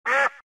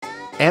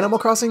Animal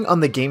Crossing on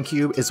the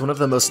GameCube is one of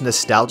the most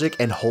nostalgic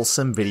and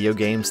wholesome video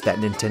games that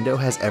Nintendo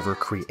has ever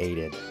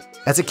created.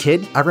 As a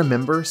kid, I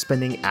remember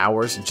spending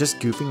hours just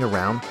goofing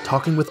around,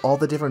 talking with all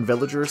the different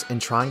villagers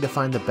and trying to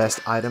find the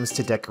best items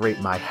to decorate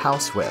my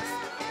house with.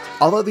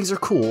 Although these are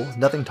cool,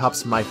 nothing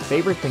tops my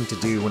favorite thing to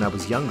do when I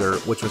was younger,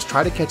 which was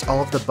try to catch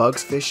all of the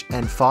bugs, fish,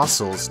 and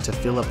fossils to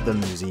fill up the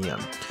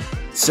museum.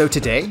 So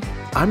today,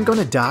 I'm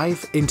gonna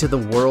dive into the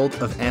world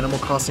of Animal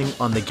Crossing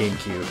on the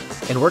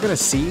GameCube, and we're gonna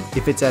see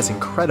if it's as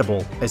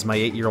incredible as my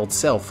 8-year-old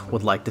self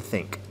would like to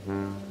think.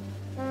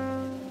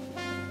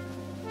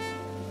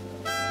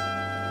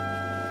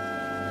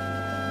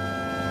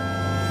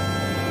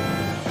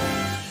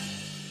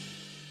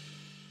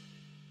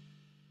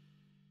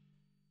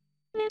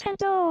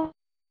 Nintendo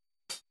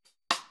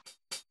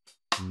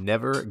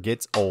never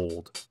gets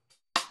old.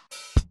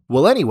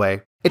 Well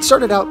anyway, it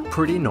started out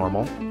pretty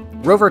normal.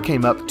 Rover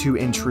came up to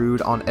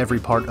intrude on every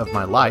part of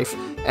my life,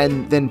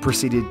 and then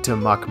proceeded to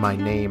mock my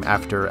name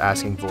after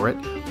asking for it.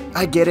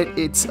 I get it,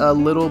 it's a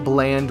little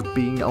bland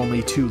being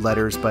only 2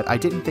 letters, but I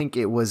didn't think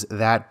it was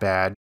that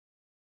bad.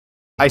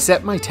 I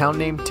set my town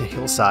name to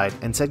Hillside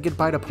and said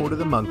goodbye to Porter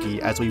the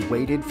Monkey as we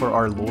waited for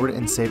our Lord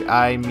and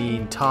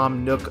Savior,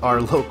 Tom Nook,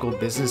 our local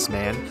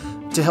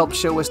businessman, to help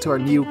show us to our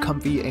new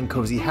comfy and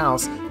cozy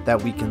house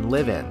that we can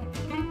live in.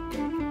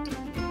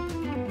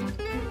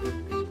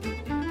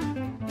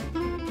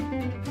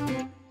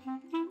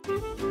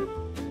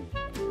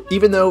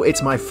 Even though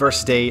it's my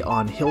first day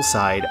on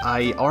Hillside,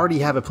 I already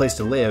have a place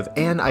to live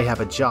and I have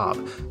a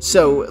job.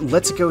 So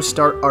let's go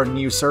start our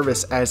new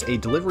service as a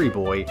delivery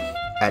boy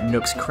at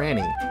Nook's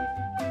Cranny.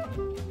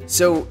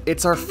 So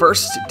it's our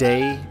first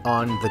day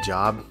on the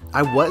job.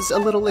 I was a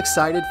little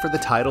excited for the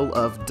title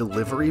of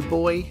Delivery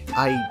Boy.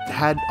 I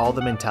had all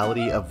the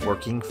mentality of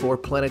working for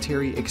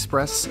Planetary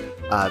Express,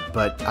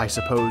 but I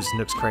suppose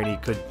Nook's Cranny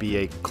could be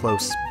a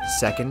close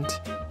second.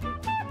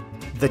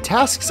 The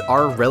tasks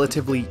are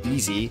relatively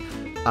easy.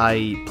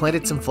 I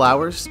planted some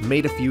flowers,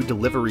 made a few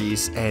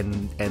deliveries,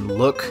 and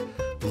look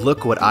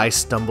what I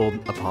stumbled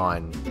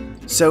upon.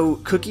 So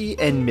Cookie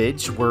and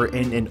Midge were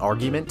in an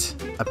argument.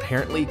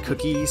 Apparently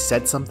Cookie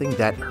said something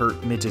that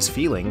hurt Midge's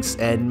feelings,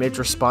 and Midge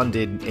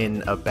responded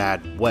in a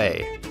bad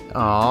way.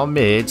 Aw,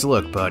 Midge,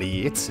 look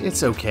buddy,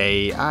 it's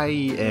okay. I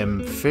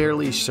am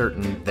fairly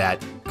certain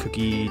that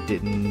Cookie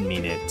didn't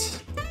mean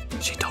it.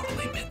 She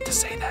totally meant to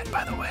say that,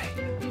 by the way.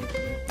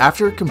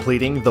 After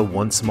completing the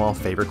one small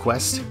favor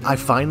quest, I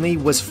finally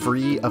was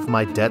free of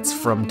my debts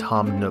from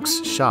Tom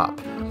Nook's shop,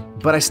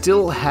 but I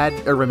still had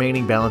a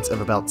remaining balance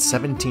of about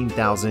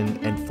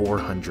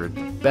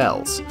 17,400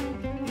 bells.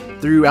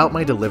 Throughout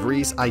my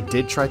deliveries, I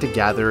did try to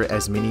gather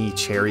as many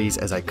cherries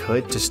as I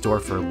could to store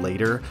for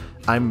later.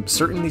 I'm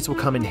certain these will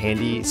come in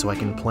handy so I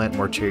can plant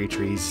more cherry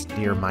trees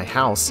near my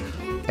house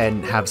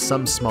and have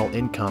some small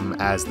income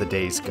as the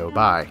days go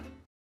by.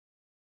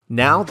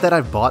 Now that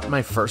I've bought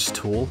my first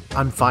tool,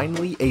 I'm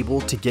finally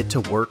able to get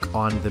to work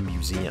on the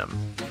museum.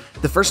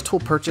 The first tool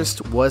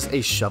purchased was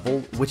a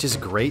shovel, which is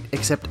great,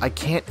 except I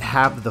can't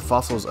have the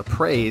fossils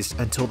appraised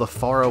until the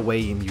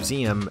faraway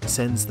museum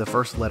sends the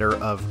first letter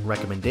of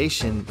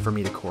recommendation for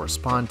me to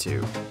correspond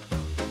to.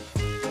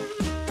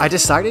 I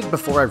decided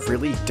before I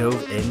really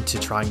dove into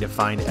trying to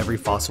find every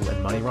fossil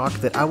in Money Rock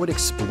that I would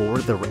explore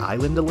the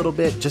island a little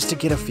bit just to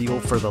get a feel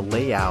for the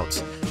layout,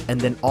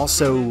 and then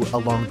also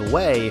along the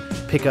way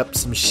pick up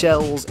some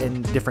shells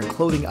and different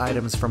clothing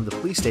items from the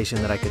police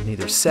station that I could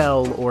neither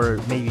sell or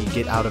maybe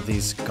get out of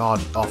these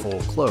god-awful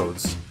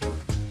clothes.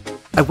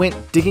 I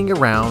went digging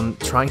around,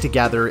 trying to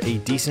gather a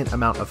decent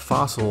amount of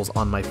fossils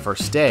on my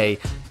first day,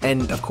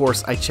 and of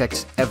course I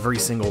checked every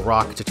single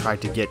rock to try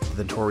to get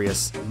the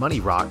notorious Money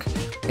Rock,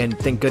 and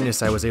thank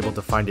goodness I was able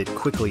to find it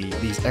quickly.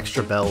 These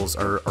extra bells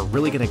are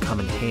really going to come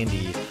in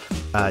handy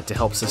to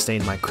help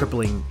sustain my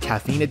crippling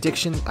caffeine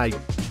addiction.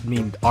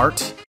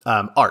 Art.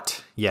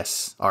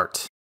 Yes,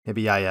 art.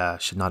 Maybe I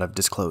should not have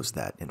disclosed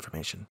that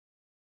information.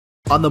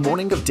 On the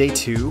morning of day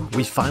 2,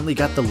 we finally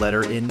got the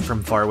letter in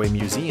from Faraway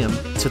Museum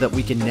so that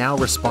we can now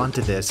respond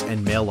to this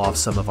and mail off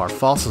some of our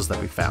fossils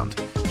that we found.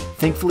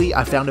 Thankfully,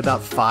 I found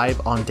about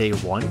 5 on day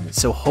 1,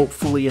 so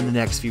hopefully in the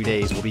next few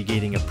days we'll be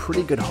getting a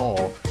pretty good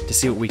haul to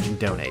see what we can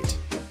donate.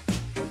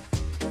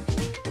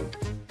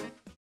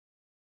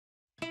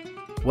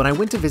 When I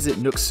went to visit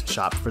Nook's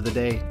shop for the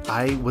day,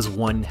 I was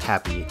one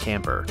happy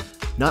camper.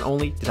 Not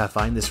only did I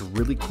find this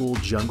really cool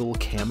jungle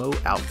camo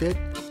outfit,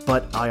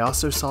 but I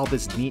also saw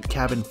this neat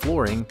cabin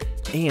flooring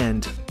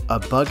and a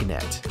bug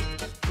net.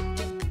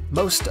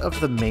 Most of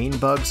the main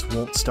bugs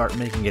won't start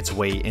making its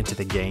way into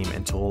the game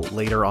until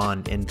later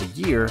on in the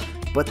year,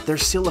 but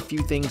there's still a few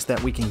things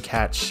that we can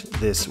catch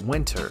this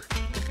winter.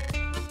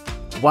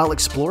 While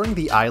exploring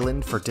the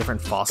island for different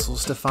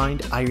fossils to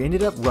find, I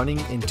ended up running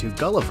into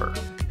Gulliver,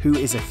 who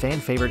is a fan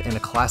favorite and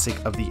a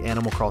classic of the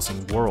Animal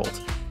Crossing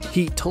world.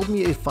 He told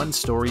me a fun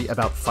story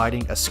about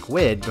fighting a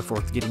squid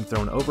before getting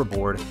thrown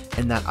overboard,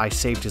 and that I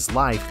saved his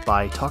life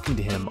by talking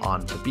to him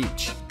on the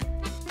beach.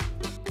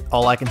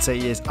 All I can say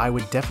is I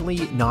would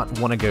definitely not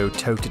want to go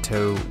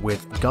toe-to-toe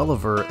with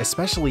Gulliver,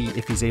 especially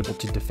if he's able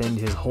to defend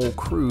his whole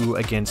crew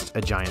against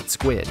a giant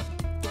squid.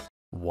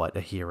 What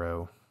a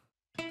hero.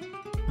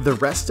 The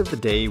rest of the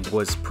day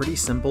was pretty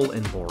simple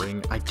and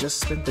boring. I just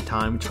spent the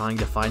time trying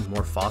to find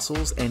more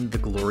fossils and the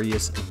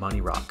glorious Money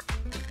Rock.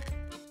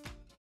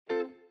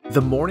 The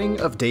morning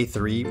of day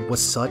 3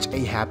 was such a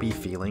happy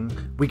feeling.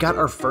 We got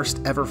our first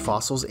ever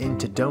fossils in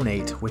to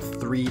donate, with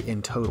 3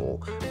 in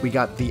total. We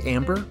got the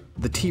Amber,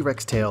 the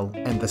T-Rex tail,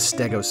 and the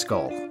Stego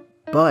skull.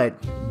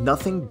 But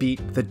nothing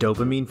beat the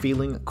dopamine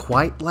feeling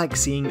quite like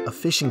seeing a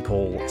fishing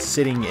pole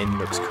sitting in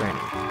Nook's Cranny.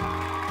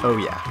 Oh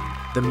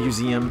yeah, the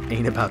museum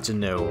ain't about to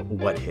know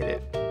what hit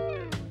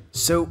it.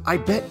 So I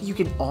bet you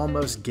can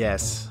almost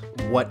guess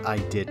what I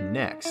did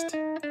next.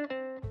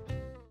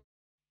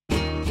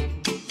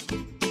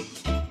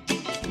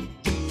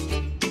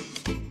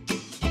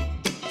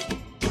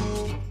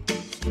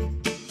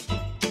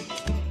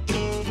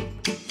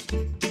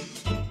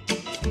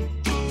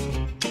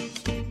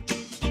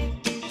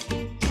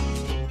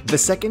 The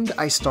second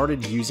I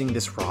started using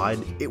this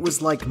rod, it was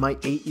like my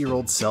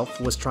 8-year-old self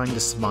was trying to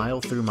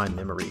smile through my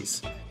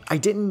memories. I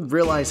didn't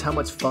realize how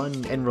much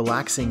fun and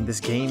relaxing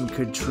this game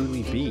could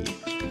truly be.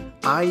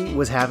 I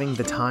was having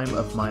the time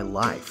of my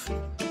life,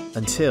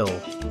 until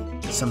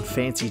some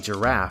fancy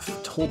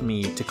giraffe told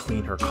me to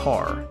clean her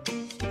car.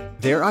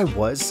 There I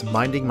was,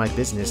 minding my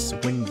business,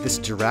 when this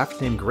giraffe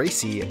named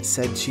Gracie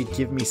said she'd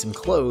give me some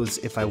clothes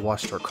if I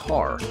washed her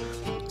car.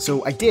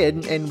 So I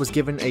did, and was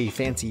given a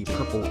fancy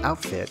purple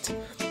outfit.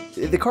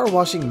 The car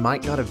washing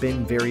might not have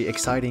been very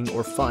exciting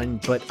or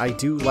fun, but I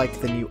do like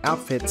the new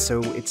outfit,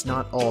 so it's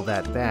not all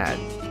that bad.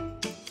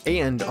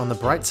 And on the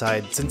bright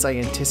side, since I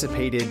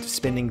anticipated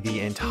spending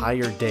the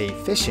entire day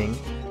fishing,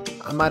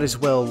 I might as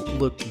well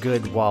look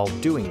good while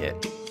doing it.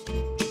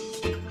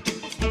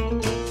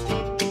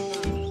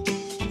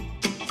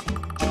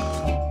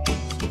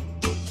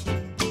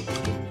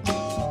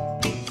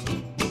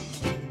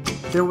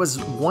 There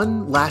was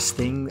one last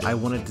thing I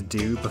wanted to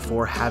do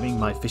before having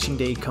my fishing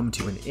day come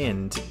to an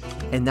end,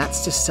 and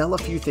that's to sell a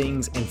few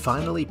things and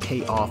finally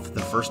pay off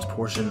the first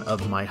portion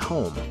of my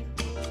home.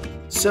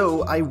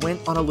 So I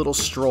went on a little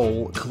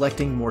stroll,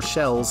 collecting more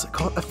shells,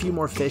 caught a few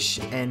more fish,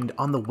 and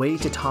on the way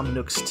to Tom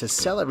Nook's to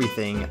sell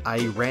everything,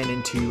 I ran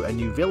into a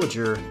new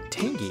villager,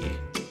 Tangy.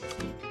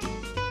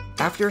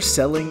 After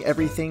selling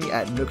everything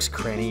at Nook's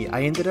Cranny,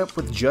 I ended up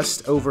with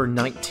just over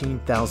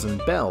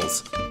 19,000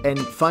 bells, and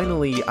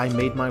finally I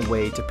made my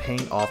way to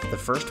paying off the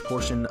first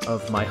portion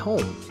of my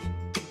home.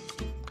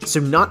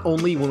 So not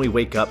only when we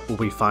wake up will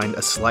we find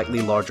a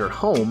slightly larger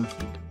home,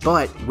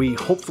 but we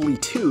hopefully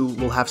too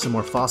will have some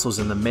more fossils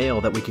in the mail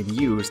that we can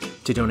use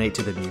to donate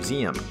to the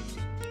museum.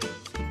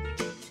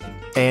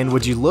 And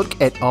would you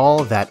look at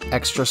all that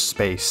extra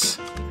space?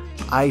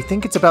 I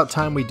think it's about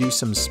time we do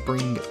some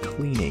spring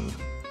cleaning.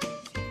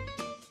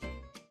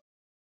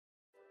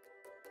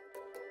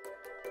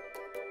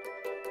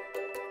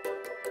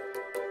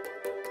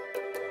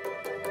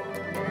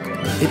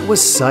 It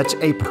was such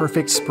a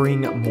perfect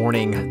spring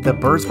morning. The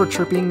birds were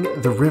chirping,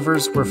 the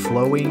rivers were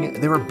flowing,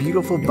 there were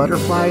beautiful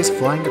butterflies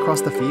flying across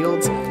the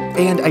fields,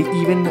 and I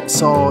even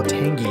saw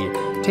Tangy.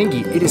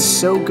 Tangy, it is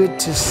so good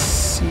to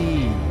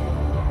see.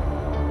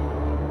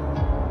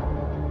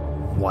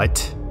 What?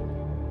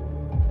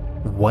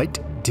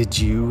 What did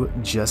you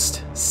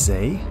just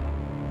say?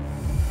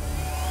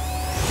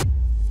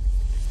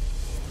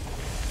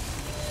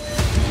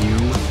 You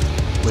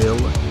will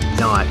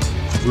not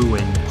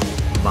ruin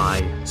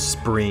my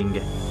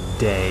spring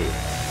day.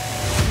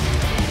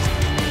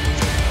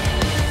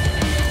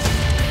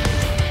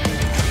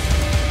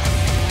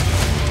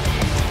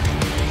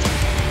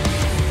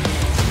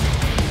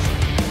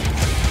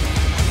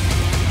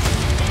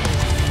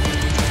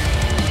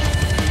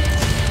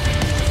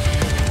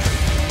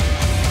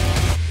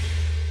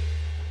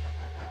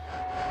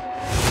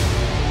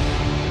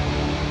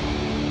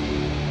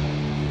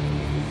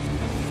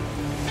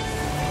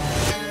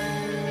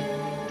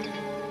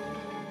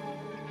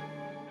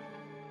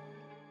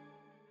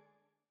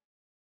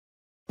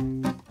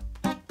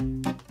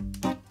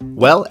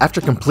 Well, after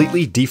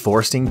completely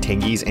deforesting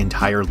Tangy's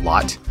entire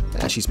lot,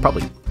 she's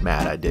probably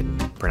mad I didn't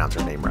pronounce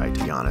her name right,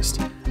 to be honest,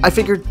 I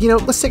figured,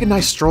 let's take a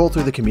nice stroll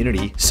through the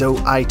community.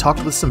 So I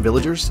talked with some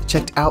villagers,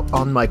 checked out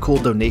on my cool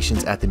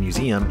donations at the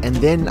museum, and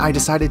then I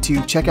decided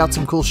to check out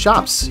some cool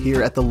shops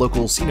here at the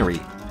local scenery.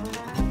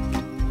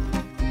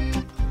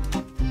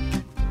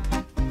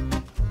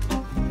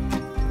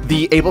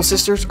 The Able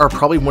Sisters are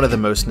probably one of the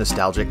most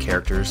nostalgic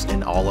characters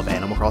in all of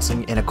Animal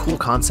Crossing, and a cool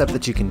concept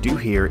that you can do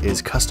here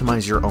is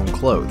customize your own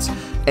clothes.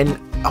 And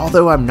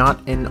although I'm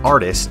not an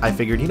artist, I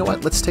figured,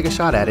 let's take a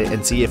shot at it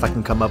and see if I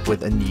can come up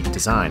with a neat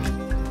design.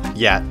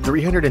 Yeah,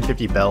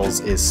 350 bells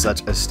is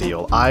such a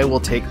steal. I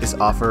will take this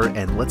offer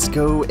and let's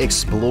go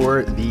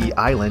explore the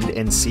island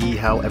and see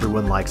how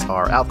everyone likes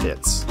our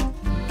outfits.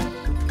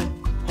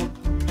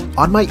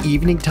 On my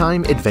evening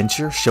time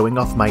adventure showing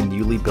off my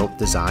newly built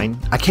design,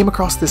 I came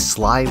across this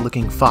sly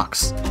looking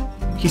fox.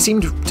 He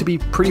seemed to be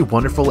pretty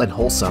wonderful and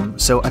wholesome,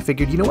 so I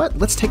figured, you know what,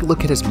 let's take a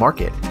look at his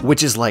market,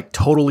 which is like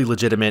totally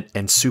legitimate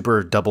and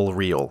super double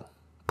real,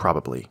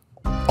 probably.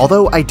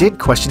 Although I did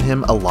question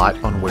him a lot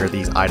on where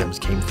these items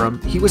came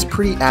from, he was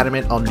pretty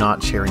adamant on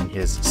not sharing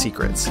his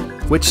secrets,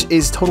 which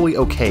is totally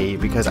okay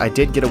because I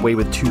did get away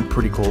with two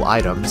pretty cool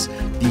items,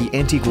 the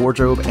antique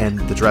wardrobe and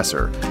the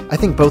dresser. I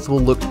think both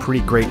will look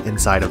pretty great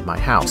inside of my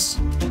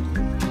house.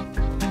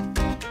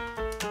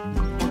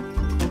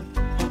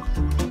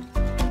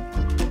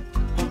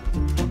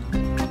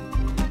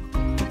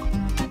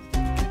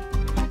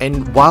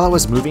 And while I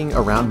was moving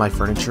around my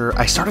furniture,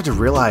 I started to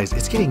realize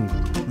it's getting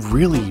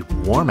really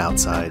warm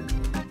outside.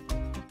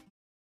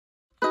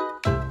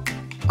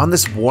 On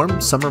this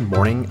warm summer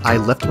morning, I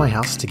left my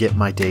house to get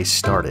my day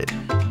started.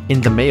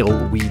 In the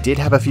mail, we did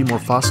have a few more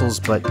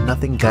fossils, but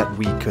nothing that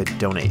we could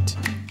donate.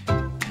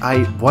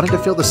 I wanted to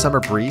feel the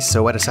summer breeze,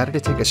 so I decided to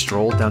take a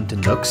stroll down to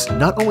Nooks,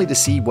 not only to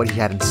see what he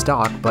had in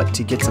stock, but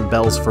to get some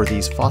bells for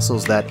these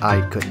fossils that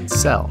I couldn't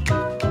sell.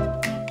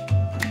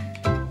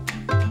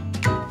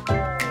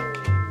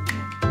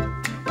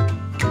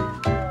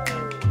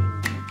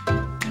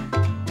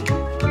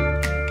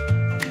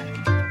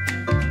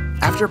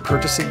 After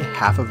purchasing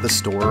half of the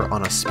store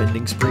on a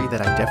spending spree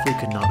that I definitely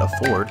could not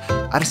afford,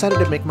 I decided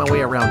to make my way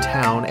around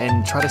town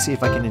and try to see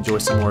if I can enjoy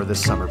some more of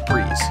this summer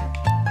breeze.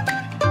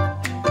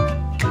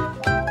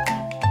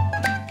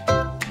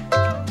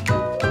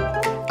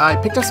 I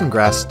picked up some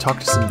grass,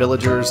 talked to some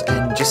villagers,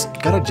 and just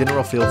got a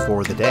general feel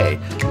for the day.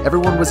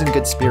 Everyone was in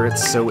good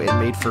spirits, so it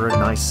made for a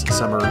nice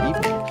summer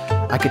evening.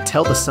 I could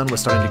tell the sun was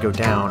starting to go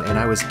down, and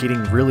I was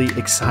getting really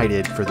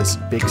excited for this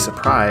big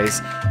surprise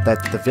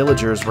that the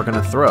villagers were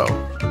going to throw.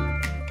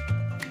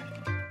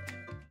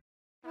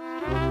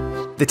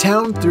 The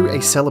town threw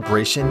a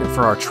celebration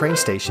for our train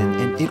station,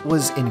 and it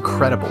was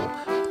incredible.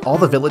 All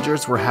the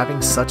villagers were having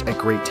such a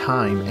great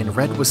time, and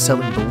Red was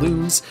selling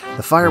balloons,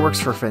 the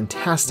fireworks were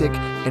fantastic,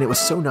 and it was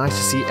so nice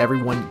to see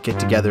everyone get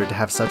together to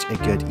have such a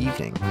good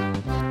evening.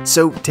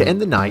 So, to end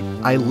the night,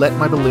 I let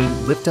my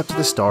balloon lift up to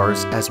the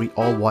stars as we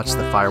all watched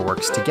the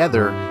fireworks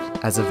together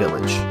as a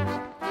village.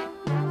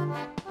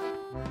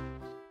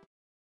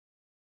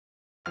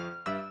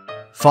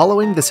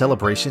 Following the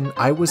celebration,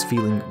 I was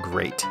feeling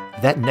great.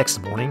 That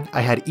next morning,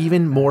 I had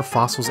even more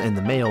fossils in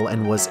the mail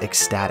and was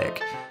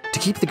ecstatic. To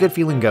keep the good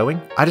feeling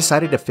going, I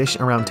decided to fish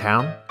around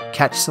town,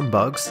 catch some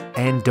bugs,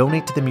 and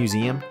donate to the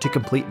museum to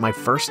complete my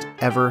first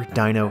ever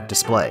dino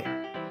display.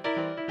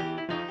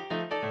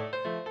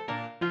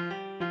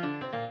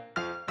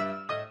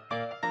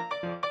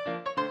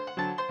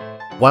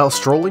 While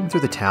strolling through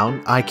the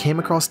town, I came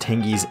across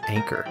Tengi's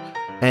anchor,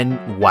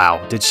 and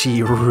wow, did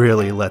she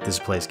really let this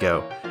place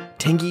go.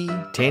 Tengi,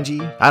 Tangi,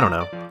 I don't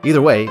know.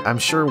 Either way, I'm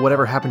sure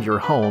whatever happened to your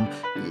home,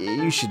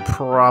 you should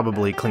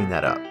probably clean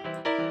that up.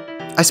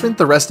 I spent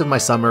the rest of my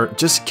summer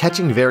just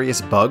catching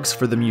various bugs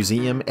for the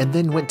museum and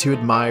then went to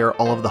admire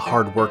all of the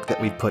hard work that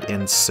we've put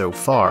in so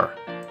far.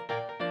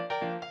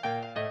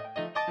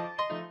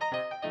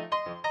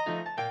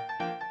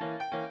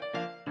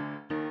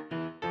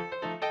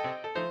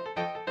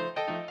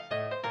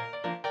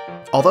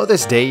 Although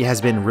this day has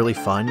been really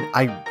fun,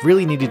 I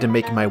really needed to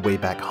make my way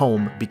back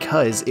home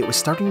because it was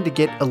starting to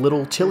get a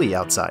little chilly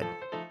outside.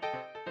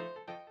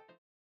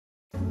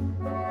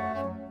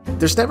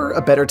 There's never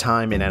a better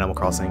time in Animal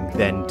Crossing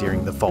than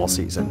during the fall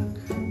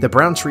season. The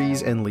brown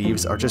trees and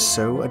leaves are just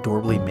so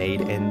adorably made,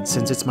 and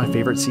since it's my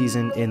favorite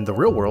season in the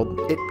real world,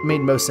 it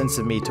made most sense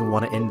of me to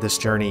want to end this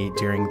journey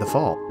during the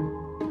fall.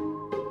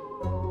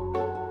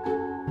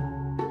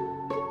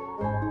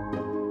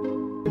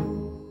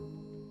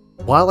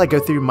 While I go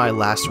through my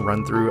last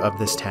run-through of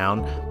this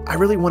town, I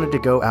really wanted to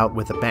go out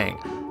with a bang.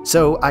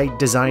 So I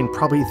designed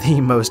probably the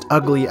most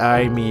ugly,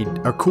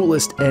 or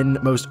coolest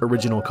and most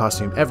original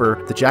costume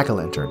ever, the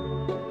Jack-o'-lantern.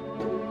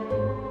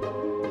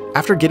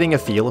 After getting a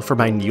feel for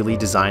my newly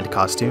designed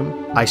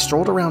costume, I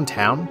strolled around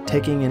town,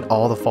 taking in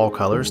all the fall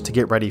colors to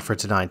get ready for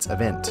tonight's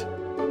event.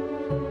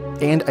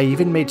 And I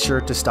even made sure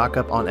to stock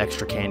up on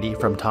extra candy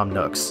from Tom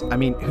Nook's. I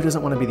mean, who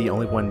doesn't want to be the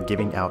only one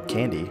giving out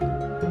candy?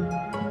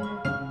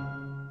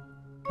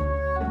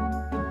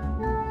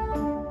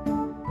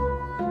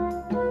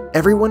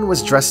 Everyone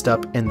was dressed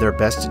up in their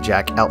best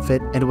Jack outfit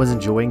and was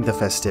enjoying the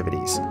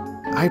festivities.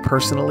 I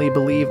personally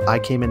believe I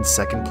came in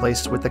second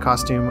place with the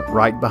costume,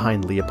 right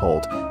behind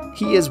Leopold.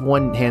 He is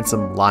one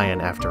handsome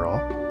lion after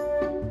all.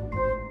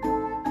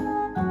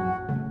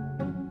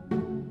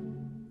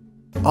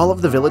 All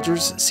of the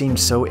villagers seemed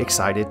so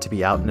excited to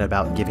be out and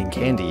about giving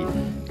candy,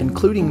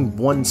 including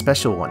one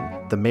special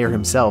one, the mayor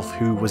himself,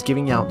 who was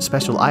giving out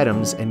special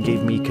items and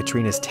gave me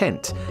Katrina's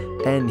tent,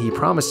 and he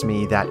promised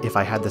me that if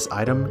I had this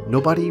item,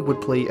 nobody would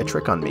play a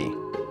trick on me.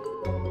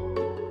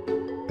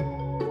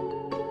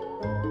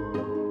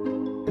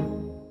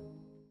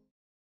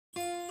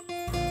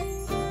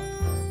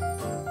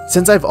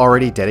 Since I've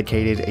already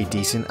dedicated a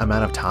decent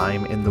amount of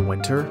time in the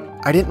winter,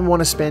 I didn't want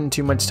to spend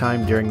too much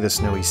time during the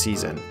snowy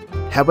season.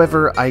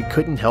 However, I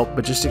couldn't help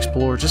but just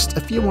explore just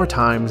a few more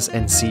times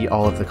and see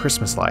all of the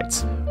Christmas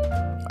lights.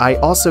 I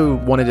also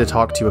wanted to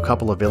talk to a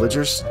couple of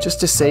villagers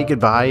just to say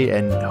goodbye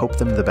and hope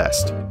them the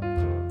best.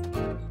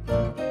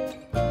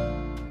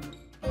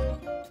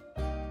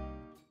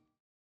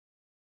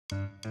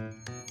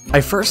 I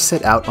first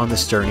set out on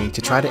this journey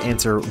to try to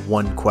answer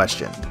one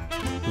question.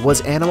 Was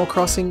Animal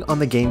Crossing on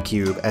the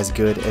GameCube as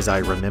good as I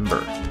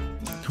remember?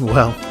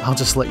 Well, I'll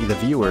just let you the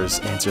viewers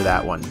answer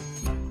that one.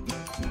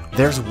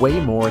 There's way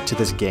more to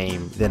this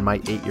game than my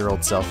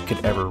 8-year-old self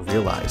could ever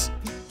realize.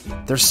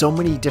 There's so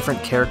many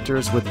different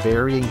characters with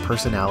varying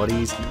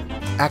personalities,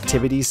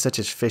 activities such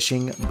as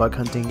fishing, bug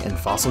hunting, and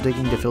fossil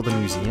digging to fill the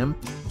museum,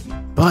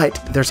 but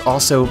there's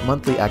also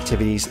monthly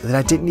activities that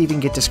I didn't even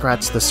get to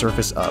scratch the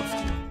surface of.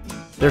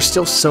 There's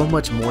still so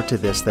much more to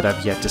this that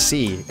I've yet to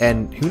see,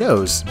 and who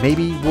knows,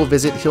 maybe we'll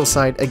visit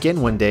Hillside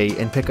again one day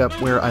and pick up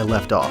where I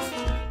left off.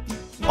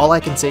 All I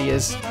can say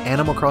is,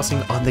 Animal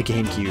Crossing on the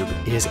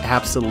GameCube is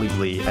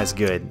absolutely as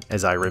good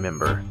as I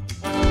remember.